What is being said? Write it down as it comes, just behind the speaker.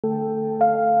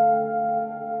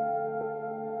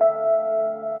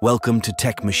Welcome to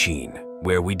Tech Machine,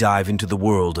 where we dive into the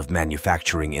world of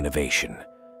manufacturing innovation.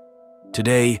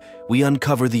 Today, we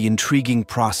uncover the intriguing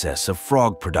process of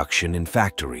frog production in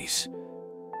factories.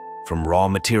 From raw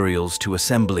materials to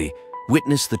assembly,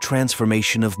 witness the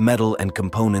transformation of metal and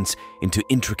components into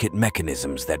intricate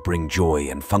mechanisms that bring joy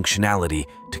and functionality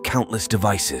to countless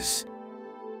devices.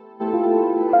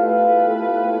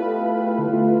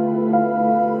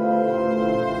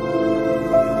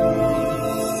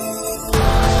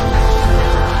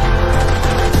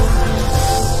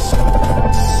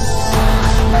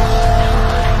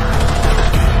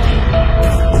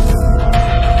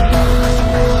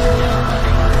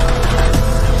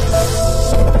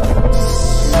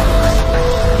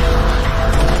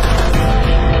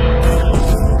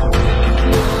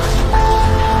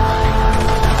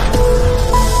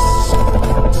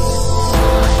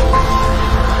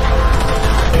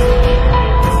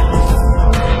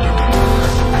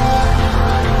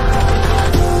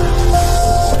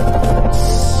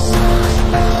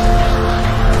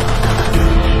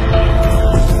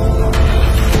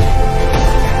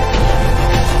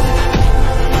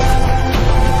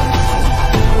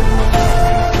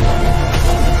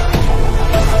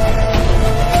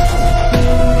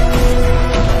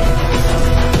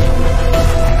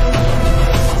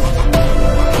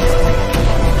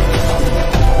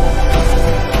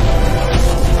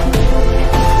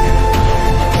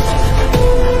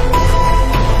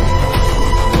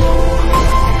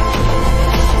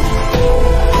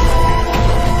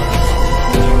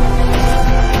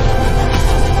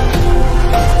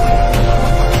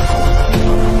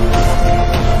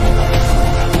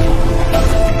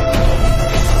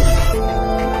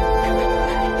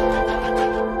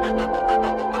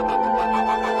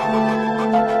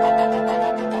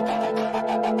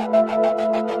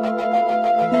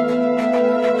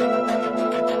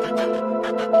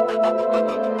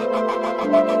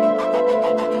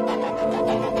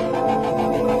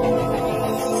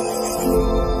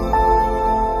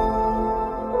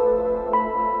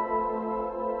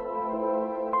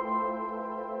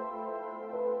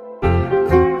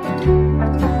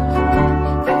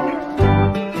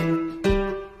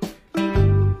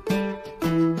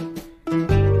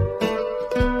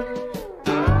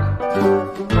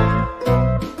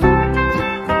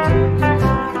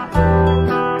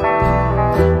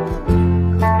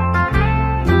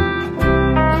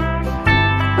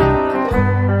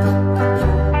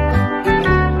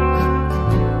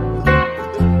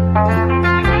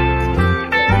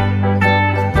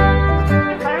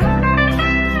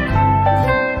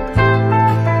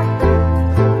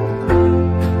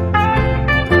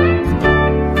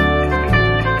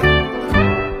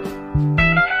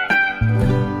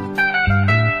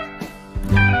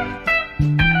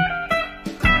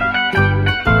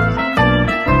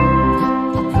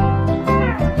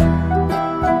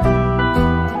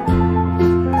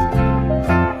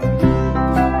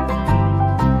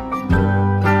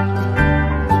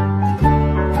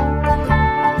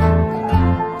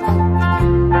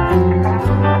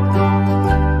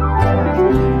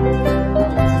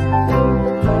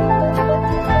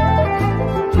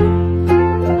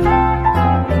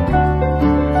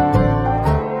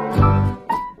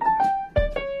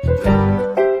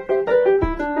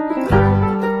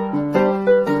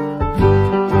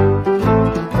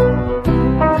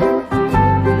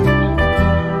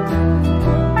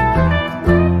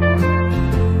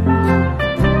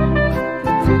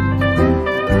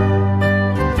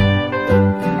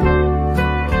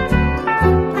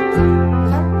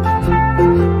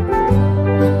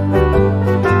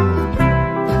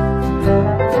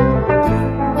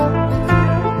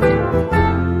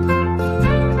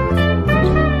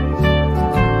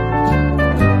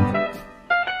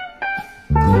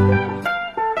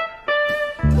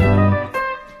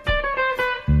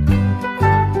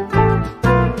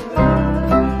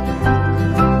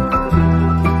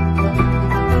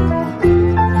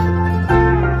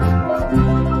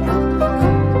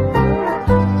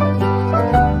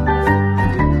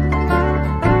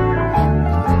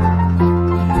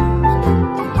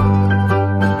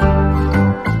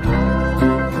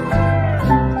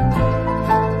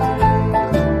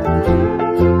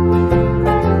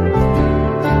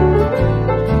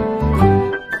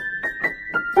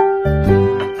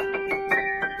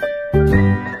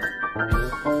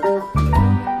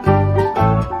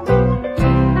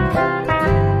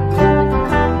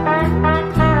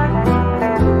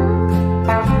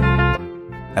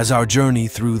 As our journey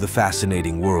through the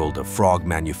fascinating world of frog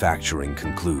manufacturing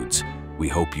concludes, we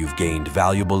hope you've gained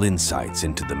valuable insights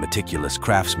into the meticulous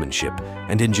craftsmanship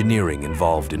and engineering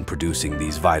involved in producing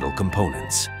these vital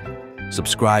components.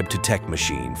 Subscribe to Tech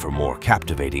Machine for more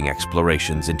captivating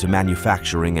explorations into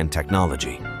manufacturing and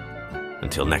technology.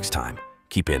 Until next time,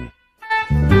 keep in.